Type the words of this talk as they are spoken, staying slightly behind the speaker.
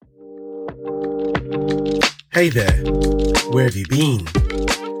Hey there, where have you been?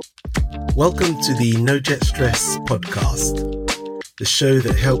 Welcome to the No Jet Stress podcast, the show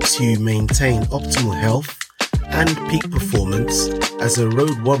that helps you maintain optimal health and peak performance as a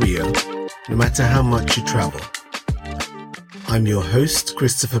road warrior, no matter how much you travel. I'm your host,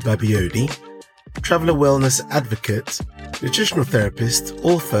 Christopher Babiodi, traveler wellness advocate, nutritional therapist,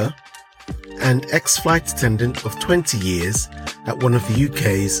 author, and ex-flight attendant of 20 years at one of the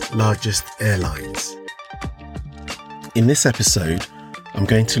UK's largest airlines. In this episode, I'm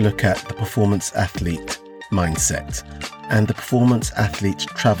going to look at the performance athlete mindset and the performance athlete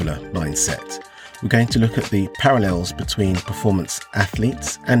traveler mindset. We're going to look at the parallels between performance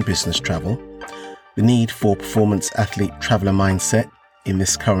athletes and business travel, the need for performance athlete traveler mindset in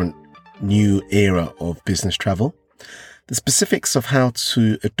this current new era of business travel, the specifics of how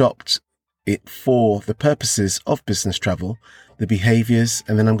to adopt it for the purposes of business travel, the behaviors,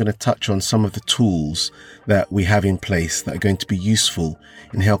 and then I'm going to touch on some of the tools that we have in place that are going to be useful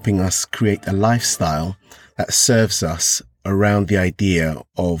in helping us create a lifestyle that serves us around the idea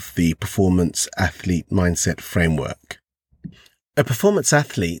of the performance athlete mindset framework. A performance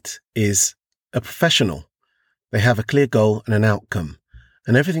athlete is a professional. They have a clear goal and an outcome,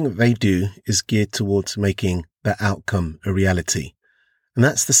 and everything that they do is geared towards making that outcome a reality. And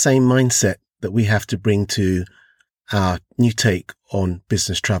that's the same mindset that we have to bring to our new take on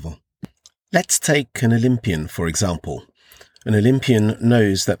business travel. Let's take an Olympian, for example. An Olympian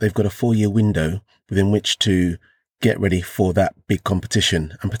knows that they've got a 4-year window within which to get ready for that big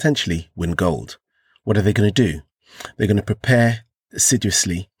competition and potentially win gold. What are they going to do? They're going to prepare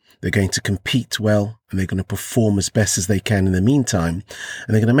assiduously. They're going to compete well, and they're going to perform as best as they can in the meantime. And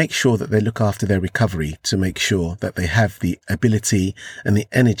they're going to make sure that they look after their recovery to make sure that they have the ability and the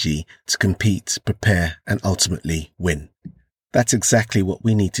energy to compete, prepare, and ultimately win. That's exactly what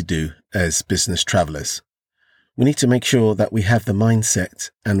we need to do as business travelers. We need to make sure that we have the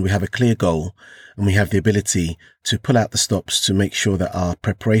mindset and we have a clear goal, and we have the ability to pull out the stops to make sure that our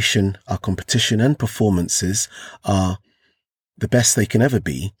preparation, our competition, and performances are the best they can ever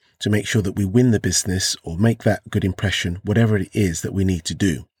be, to make sure that we win the business or make that good impression, whatever it is that we need to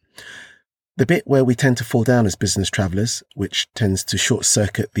do. The bit where we tend to fall down as business travelers, which tends to short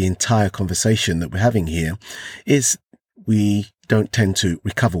circuit the entire conversation that we're having here, is we don't tend to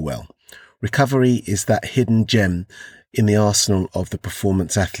recover well. Recovery is that hidden gem in the arsenal of the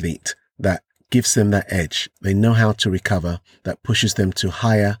performance athlete that gives them that edge. They know how to recover. That pushes them to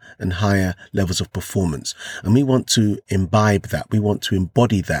higher and higher levels of performance. And we want to imbibe that. We want to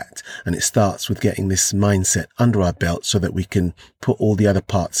embody that. And it starts with getting this mindset under our belt so that we can put all the other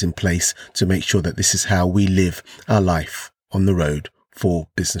parts in place to make sure that this is how we live our life on the road for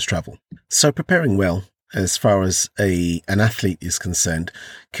business travel. So preparing well, as far as an athlete is concerned,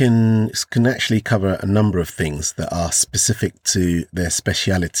 can actually cover a number of things that are specific to their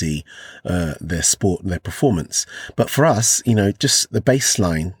speciality, their sport, and their performance. But for us, just the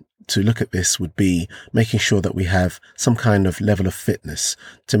baseline to look at this would be making sure that we have some kind of level of fitness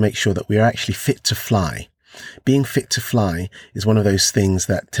to make sure that we are actually fit to fly. Being fit to fly is one of those things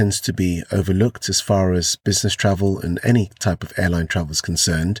that tends to be overlooked as far as business travel and any type of airline travel is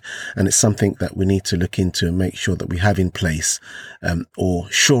concerned. And it's something that we need to look into and make sure that we have in place, or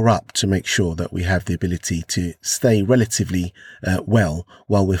shore up to make sure that we have the ability to stay relatively well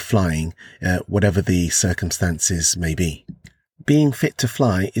while we're flying, whatever the circumstances may be. Being fit to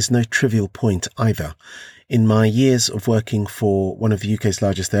fly is no trivial point either. In my years of working for one of the UK's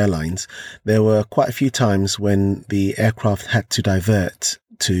largest airlines, there were quite a few times when the aircraft had to divert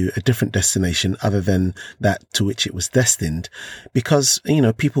to a different destination other than that to which it was destined, because,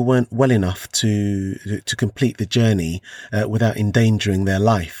 people weren't well enough to complete the journey without endangering their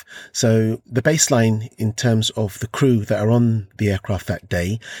life. So the baseline in terms of the crew that are on the aircraft that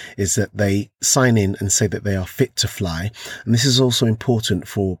day is that they sign in and say that they are fit to fly. And this is also important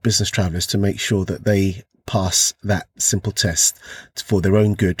for business travelers to make sure that they pass that simple test for their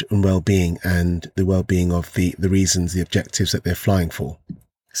own good and well-being and the well-being of the reasons, the objectives that they're flying for.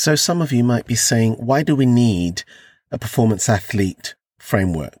 So some of you might be saying, why do we need a performance athlete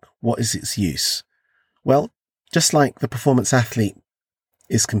framework? What is its use? Well, just like the performance athlete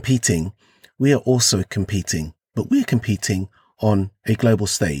is competing, we are also competing, but we're competing on a global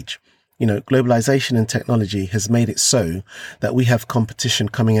stage. Globalization and technology has made it so that we have competition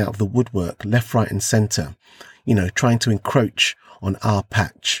coming out of the woodwork, left, right, and center, trying to encroach on our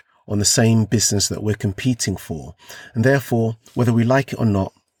patch, on the same business that we're competing for. And therefore, whether we like it or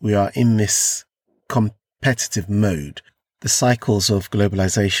not, we are in this competitive mode. The cycles of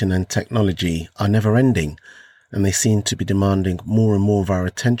globalization and technology are never ending, and they seem to be demanding more and more of our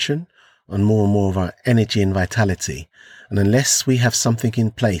attention, on more and more of our energy and vitality. And unless we have something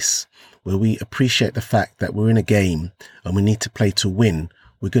in place where we appreciate the fact that we're in a game and we need to play to win,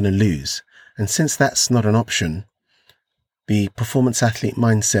 we're going to lose. And since that's not an option, the performance athlete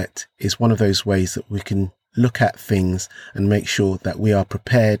mindset is one of those ways that we can look at things and make sure that we are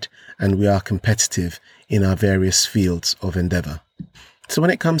prepared and we are competitive in our various fields of endeavor. So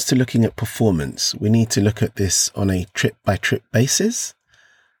when it comes to looking at performance, we need to look at this on a trip-by-trip basis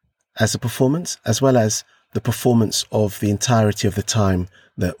as a performance, as well as the performance of the entirety of the time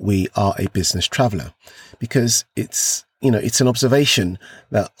that we are a business traveler. Because it's an observation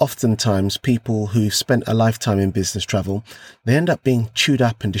that oftentimes people who've spent a lifetime in business travel, they end up being chewed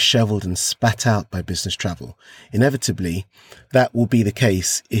up and disheveled and spat out by business travel. Inevitably, that will be the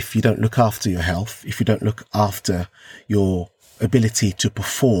case if you don't look after your health, if you don't look after your ability to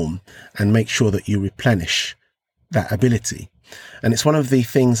perform and make sure that you replenish that ability. And it's one of the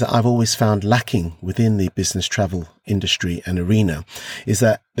things that I've always found lacking within the business travel industry and arena, is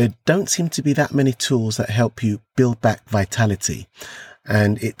that there don't seem to be that many tools that help you build back vitality.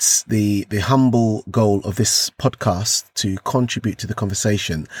 And it's the humble goal of this podcast to contribute to the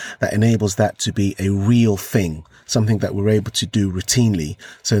conversation that enables that to be a real thing, something that we're able to do routinely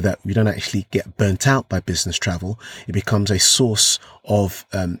so that we don't actually get burnt out by business travel. It becomes a source of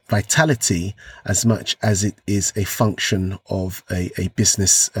vitality as much as it is a function of a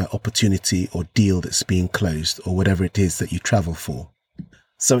business opportunity or deal that's being closed or whatever it is that you travel for.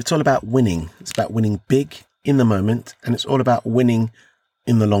 So it's all about winning. It's about winning big in the moment, and it's all about winning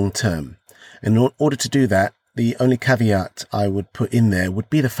in the long term. And in order to do that, the only caveat I would put in there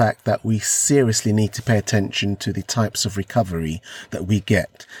would be the fact that we seriously need to pay attention to the types of recovery that we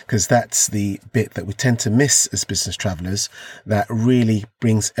get, because that's the bit that we tend to miss as business travelers that really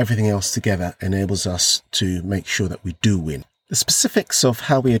brings everything else together, enables us to make sure that we do win. The specifics of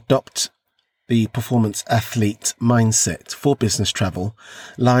how we adopt the performance athlete mindset for business travel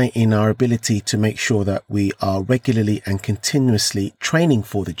lie in our ability to make sure that we are regularly and continuously training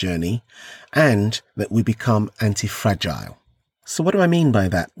for the journey and that we become anti-fragile. So what do I mean by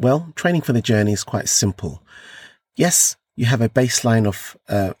that? Well, training for the journey is quite simple. Yes, you have a baseline of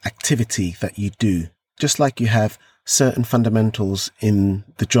activity that you do, just like you have certain fundamentals in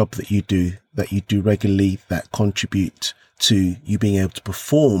the job that you do regularly that contribute to you being able to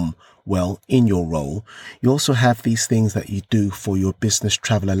perform well in your role. You also have these things that you do for your business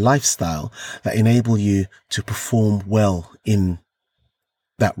traveler lifestyle that enable you to perform well in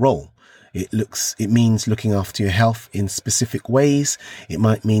that role. It means looking after your health in specific ways. It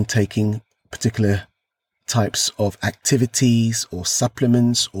might mean taking particular types of activities or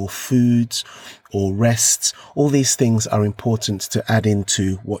supplements or foods or rests. All these things are important to add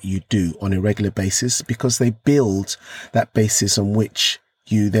into what you do on a regular basis because they build that basis on which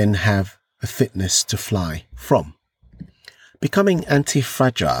you then have the fitness to fly from. Becoming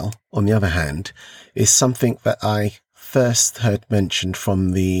anti-fragile, on the other hand, is something that I first heard mentioned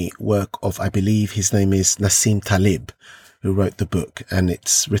from the work of, I believe his name is Nassim Taleb, who wrote the book, and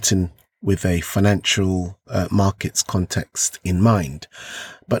it's written with a financial markets context in mind.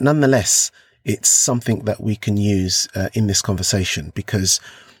 But nonetheless, it's something that we can use in this conversation because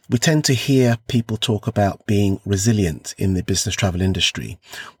we tend to hear people talk about being resilient in the business travel industry.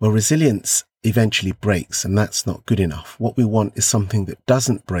 Well, resilience eventually breaks, and that's not good enough. What we want is something that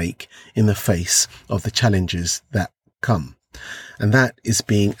doesn't break in the face of the challenges that come. And that is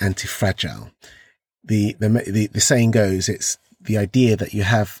being anti-fragile. The saying goes, it's the idea that you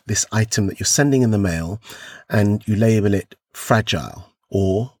have this item that you're sending in the mail and you label it fragile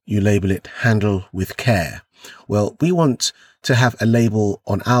or you label it handle with care. Well, we want to have a label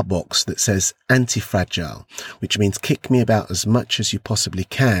on our box that says anti-fragile, which means kick me about as much as you possibly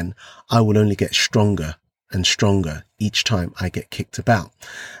can. I will only get stronger and stronger each time I get kicked about.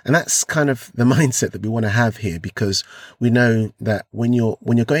 And that's kind of the mindset that we want to have here, because we know that when you're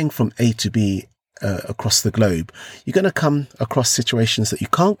going from A to B across the globe, you're going to come across situations that you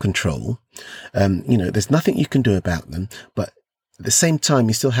can't control. There's nothing you can do about them, but at the same time,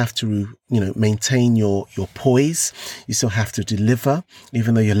 you still have to, maintain your poise. You still have to deliver,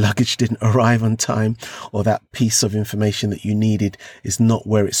 even though your luggage didn't arrive on time, or that piece of information that you needed is not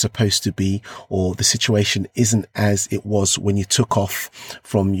where it's supposed to be, or the situation isn't as it was when you took off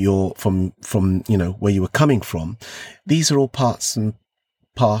from where you were coming from. These are all part and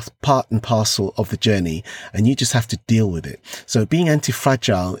parcel of the journey, and you just have to deal with it. So being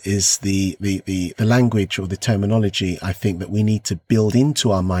anti-fragile is the language or the terminology I think that we need to build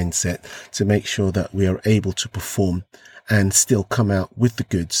into our mindset to make sure that we are able to perform and still come out with the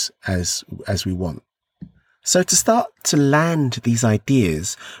goods as we want. So to start to land these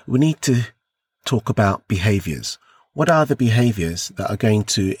ideas, we need to talk about behaviors. What are the behaviors that are going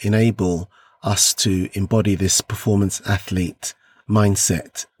to enable us to embody this performance athlete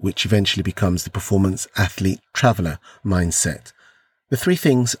mindset, which eventually becomes the performance athlete traveler mindset? The three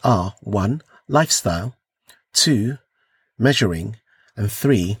things are 1, lifestyle, 2, measuring, and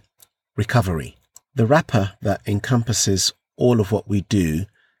 3, recovery. The wrapper that encompasses all of what we do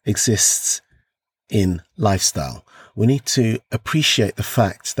exists in lifestyle. We need to appreciate the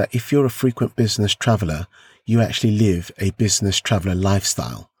fact that if you're a frequent business traveler, you actually live a business traveler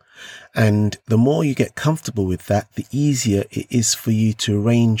lifestyle. And the more you get comfortable with that, the easier it is for you to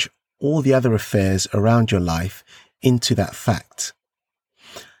arrange all the other affairs around your life into that fact.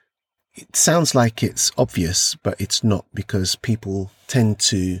 It sounds like it's obvious, but it's not, because people tend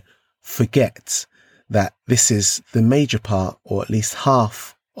to forget that this is the major part, or at least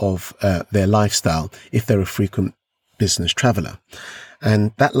half of their lifestyle if they're a frequent business traveler.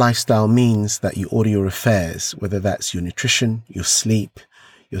 And that lifestyle means that you order your affairs, whether that's your nutrition, your sleep,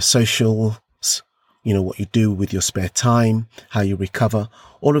 your socials, what you do with your spare time, how you recover.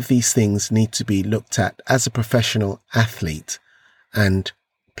 All of these things need to be looked at as a professional athlete and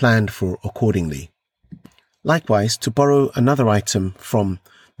planned for accordingly. Likewise, to borrow another item from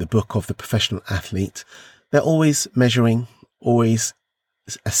the book of the professional athlete, they're always measuring, always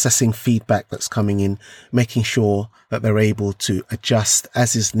assessing feedback that's coming in, making sure that they're able to adjust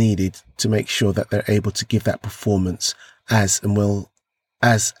as is needed to make sure that they're able to give that performance as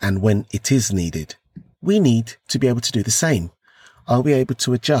and when it is needed. We need to be able to do the same. Are we able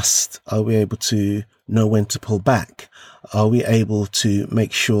to adjust? Are we able to know when to pull back? Are we able to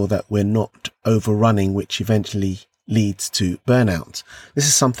make sure that we're not overrunning, which eventually leads to burnout? This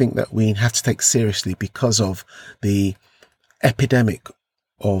is something that we have to take seriously because of the epidemic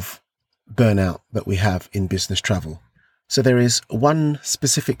of burnout that we have in business travel. So there is one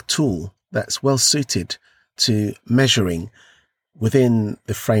specific tool that's well suited to measuring within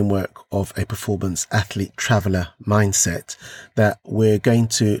the framework of a performance athlete traveler mindset that we're going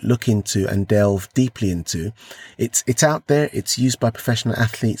to look into and delve deeply into. It's out there. It's used by professional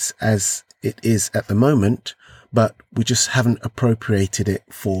athletes as it is at the moment, but we just haven't appropriated it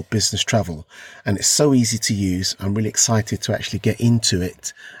for business travel. And it's so easy to use. I'm really excited to actually get into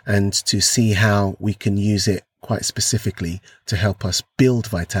it and to see how we can use it quite specifically to help us build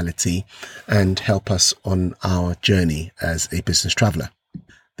vitality and help us on our journey as a business traveler.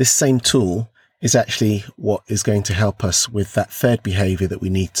 This same tool is actually what is going to help us with that third behavior that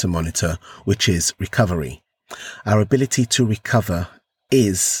we need to monitor, which is recovery. Our ability to recover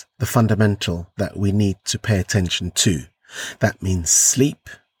is the fundamental that we need to pay attention to. That means sleep.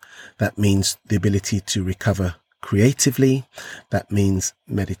 That means the ability to recover creatively. That means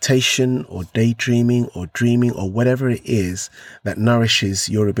meditation or daydreaming or dreaming or whatever it is that nourishes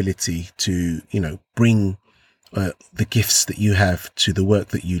your ability to, bring the gifts that you have to the work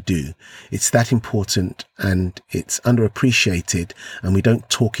that you do. It's that important and it's underappreciated and we don't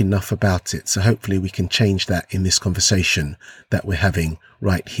talk enough about it. So hopefully we can change that in this conversation that we're having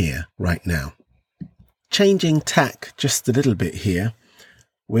right here, right now. Changing tack just a little bit here.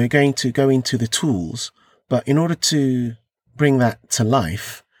 We're going to go into the tools, but in order to bring that to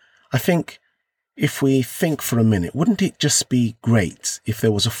life, I think if we think for a minute, wouldn't it just be great if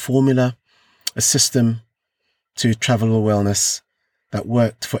there was a formula, a system to travel or wellness that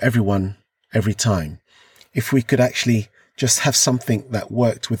worked for everyone every time? If we could actually just have something that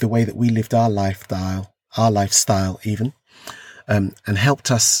worked with the way that we lived our lifestyle even, and helped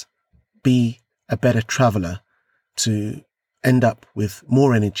us be a better traveler, to end up with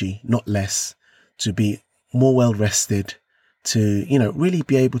more energy, not less, to be more well rested, to, really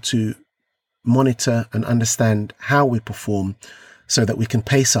be able to monitor and understand how we perform so that we can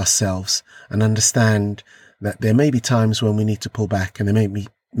pace ourselves and understand that there may be times when we need to pull back and there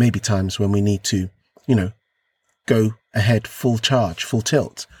may be times when we need to, go ahead full charge, full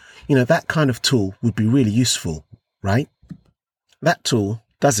tilt. That kind of tool would be really useful, right? That tool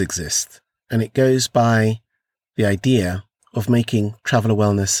does exist, and it goes by the idea of making traveler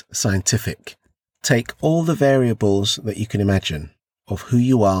wellness scientific. Take all the variables that you can imagine of who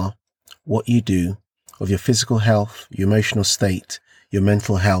you are, what you do, of your physical health, your emotional state, your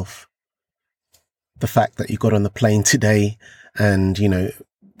mental health, the fact that you got on the plane today and,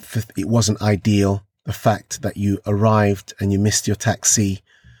 it wasn't ideal, the fact that you arrived and you missed your taxi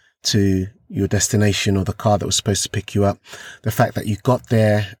to your destination or the car that was supposed to pick you up, the fact that you got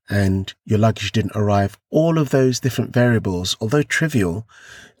there and your luggage didn't arrive, all of those different variables, although trivial,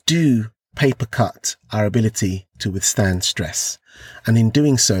 do paper cut our ability to withstand stress. And in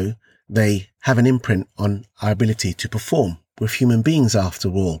doing so, they have an imprint on our ability to perform. We're human beings after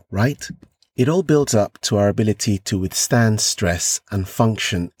all, right? It all builds up to our ability to withstand stress and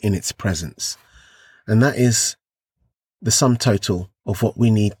function in its presence. And that is the sum total of what we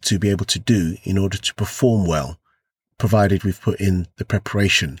need to be able to do in order to perform well, provided we've put in the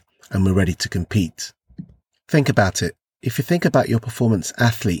preparation and we're ready to compete. Think about it. If you think about your performance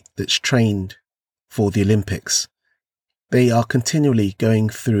athlete that's trained for the Olympics, they are continually going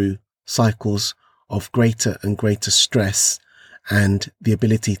through cycles of greater and greater stress and the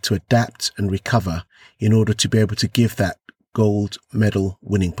ability to adapt and recover in order to be able to give that gold medal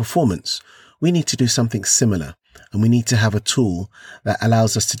winning performance. We need to do something similar, and we need to have a tool that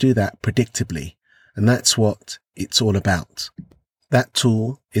allows us to do that predictably. And that's what it's all about. That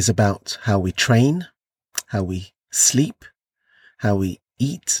tool is about how we train, how we sleep, how we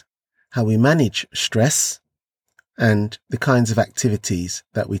eat, how we manage stress, and the kinds of activities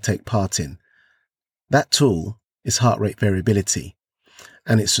that we take part in. That tool is heart rate variability.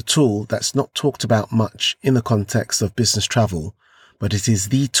 And it's a tool that's not talked about much in the context of business travel, but it is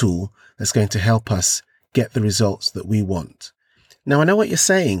the tool that's going to help us get the results that we want. Now, I know what you're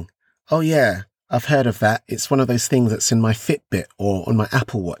saying. Oh yeah, I've heard of that. It's one of those things that's in my Fitbit or on my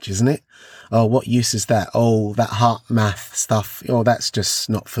Apple Watch, isn't it? Oh, what use is that? Oh, that heart math stuff. Oh, that's just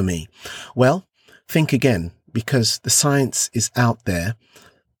not for me. Well, think again, because the science is out there.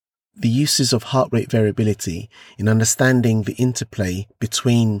 The uses of heart rate variability in understanding the interplay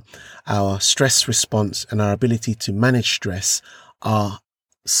between our stress response and our ability to manage stress are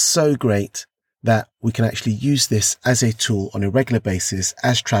so great that we can actually use this as a tool on a regular basis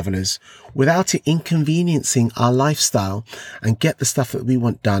as travelers without it inconveniencing our lifestyle, and get the stuff that we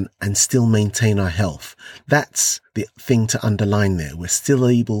want done and still maintain our health. That's the thing to underline there. We're still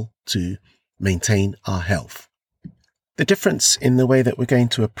able to maintain our health. The difference in the way that we're going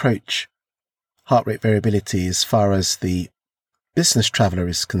to approach heart rate variability as far as the business traveler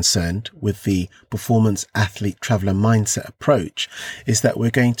is concerned with the performance athlete traveler mindset approach is that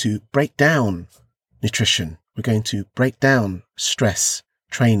we're going to break down nutrition. We're going to break down stress,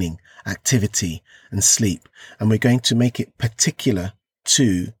 training, activity, and sleep. And we're going to make it particular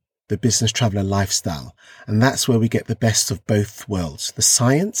to the business traveler lifestyle. And that's where we get the best of both worlds, the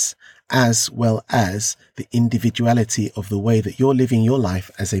science as well as the individuality of the way that you're living your life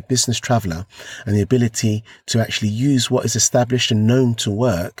as a business traveler, and the ability to actually use what is established and known to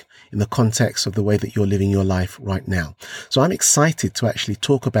work in the context of the way that you're living your life right now. So I'm excited to actually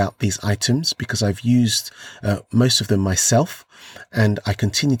talk about these items because I've used most of them myself, and I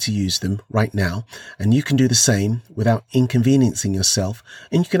continue to use them right now. And you can do the same without inconveniencing yourself,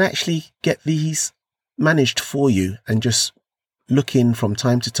 and you can actually get these managed for you and just look in from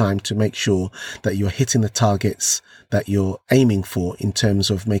time to time to make sure that you're hitting the targets that you're aiming for in terms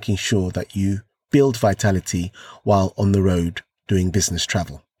of making sure that you build vitality while on the road doing business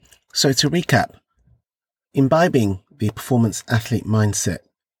travel. So to recap, imbibing the performance athlete mindset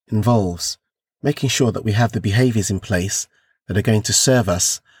involves making sure that we have the behaviors in place that are going to serve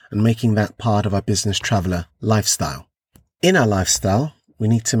us and making that part of our business traveler lifestyle. In our lifestyle, we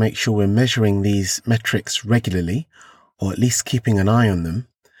need to make sure we're measuring these metrics regularly, or at least keeping an eye on them,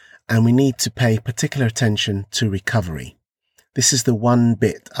 and we need to pay particular attention to recovery. This is the one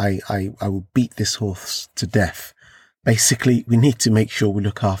bit I will beat this horse to death. Basically, we need to make sure we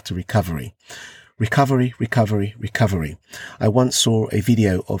look after recovery. Recovery, recovery, recovery. I once saw a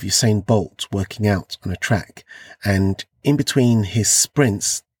video of Usain Bolt working out on a track, and in between his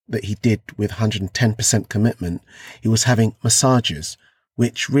sprints that he did with 110% commitment, he was having massages,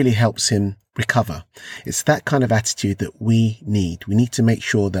 which really helps him recover. It's that kind of attitude that we need. We need to make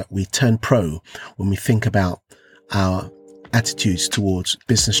sure that we turn pro when we think about our attitudes towards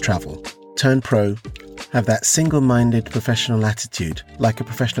business travel. Turn pro, have that single-minded professional attitude like a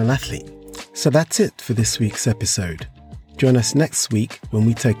professional athlete. So that's it for this week's episode. Join us next week when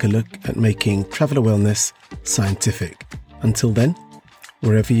we take a look at making traveler wellness scientific. Until then,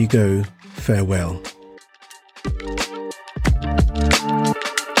 wherever you go, farewell.